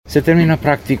Se termină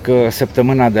practic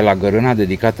săptămâna de la Gărâna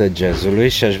dedicată jazzului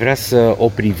și aș vrea să o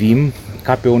privim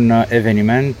ca pe un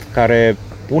eveniment care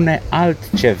pune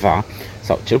altceva,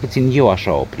 sau cel puțin eu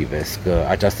așa o privesc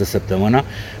această săptămână,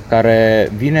 care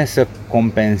vine să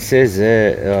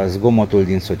compenseze zgomotul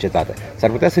din societate. S-ar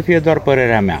putea să fie doar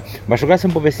părerea mea. V-aș ruga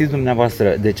să-mi povestiți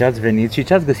dumneavoastră de ce ați venit și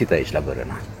ce ați găsit aici la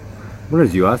Gărâna. Bună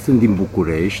ziua, sunt din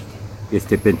București.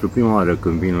 Este pentru prima oară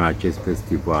când vin la acest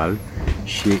festival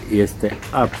și este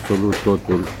absolut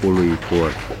totul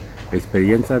uluitor.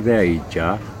 Experiența de aici,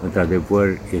 într-adevăr,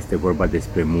 este vorba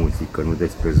despre muzică, nu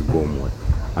despre zgomot.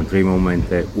 Am trăit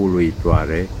momente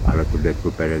uluitoare alături de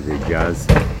trupele de jazz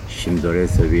și îmi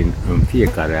doresc să vin în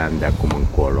fiecare an de acum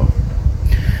încolo.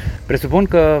 Presupun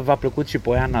că v-a plăcut și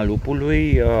Poiana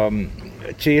Lupului,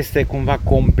 ce este cumva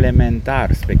complementar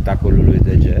spectacolului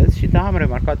de jazz și da, am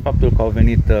remarcat faptul că au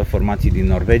venit formații din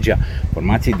Norvegia,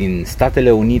 formații din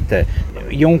Statele Unite.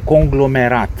 E un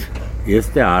conglomerat.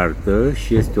 Este artă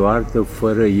și este o artă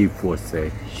fără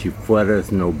ifose și fără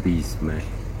snobisme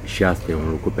și asta e un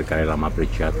lucru pe care l-am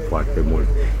apreciat foarte mult,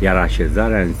 iar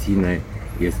așezarea în sine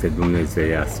este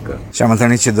dumnezeiască. Și am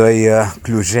întâlnit și doi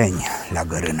clujeni la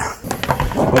Gărâna.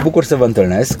 Mă bucur să vă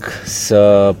întâlnesc,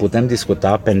 să putem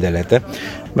discuta pendelete.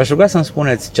 V-aș ruga să-mi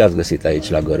spuneți ce ați găsit aici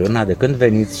la Gărâna, de când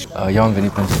veniți? Eu am venit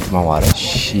pentru prima oară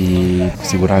și cu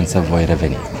siguranță voi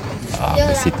reveni. Am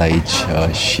găsit aici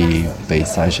și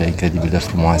peisaje incredibil de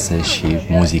frumoase și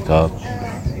muzică,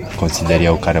 consider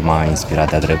eu, care m-a inspirat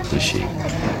de-a dreptul și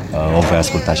o voi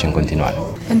asculta și în continuare.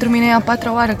 Pentru mine e a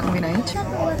patra oară când vin aici.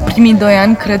 Primii 2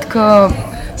 ani cred că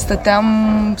stăteam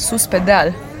sus pe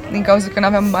deal, din cauza că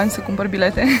n-aveam bani să cumpăr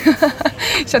bilete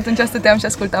și atunci stăteam și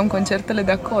ascultam concertele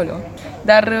de acolo.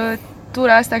 Dar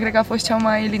tura asta cred că a fost cea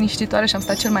mai liniștitoare și am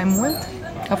stat cel mai mult,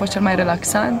 a fost cel mai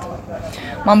relaxant.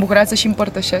 M-am bucurat să și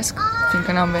împărtășesc,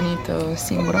 fiindcă n-am venit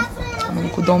singură, am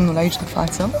venit cu domnul aici de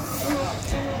față.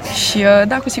 Și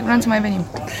da, cu siguranță mai venim.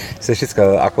 Să știți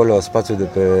că acolo spațiul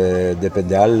de pe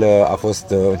deal a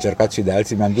fost încercat și de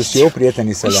alții. Mi-am dus și eu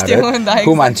prietenii să le arăt da, exact,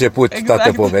 cum a început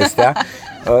toată povestea.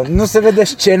 Nu se vede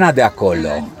scena de acolo,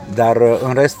 dar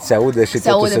în rest se aude și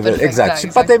totul se vede. Perfect, exact. da, Și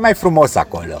exact. poate e mai frumos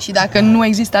acolo. Și dacă nu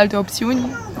există alte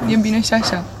opțiuni, e bine și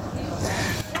așa.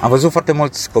 Am văzut foarte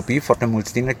mulți copii, foarte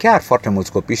mulți tineri, chiar foarte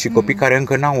mulți copii și copii care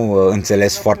încă n-au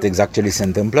înțeles foarte exact ce li se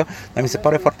întâmplă, dar mi se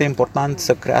pare foarte important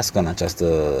să crească în această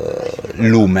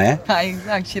lume. Da,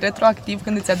 exact. Și retroactiv,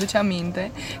 când îți aduce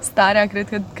aminte, starea cred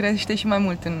că crește și mai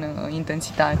mult în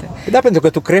intensitate. Da, pentru că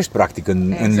tu crești practic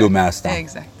în lumea asta.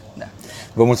 Exact, da.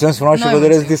 Vă mulțumesc frumos și vă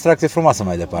doresc distracție frumoasă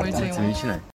mai departe. Mulțumim. Și noi.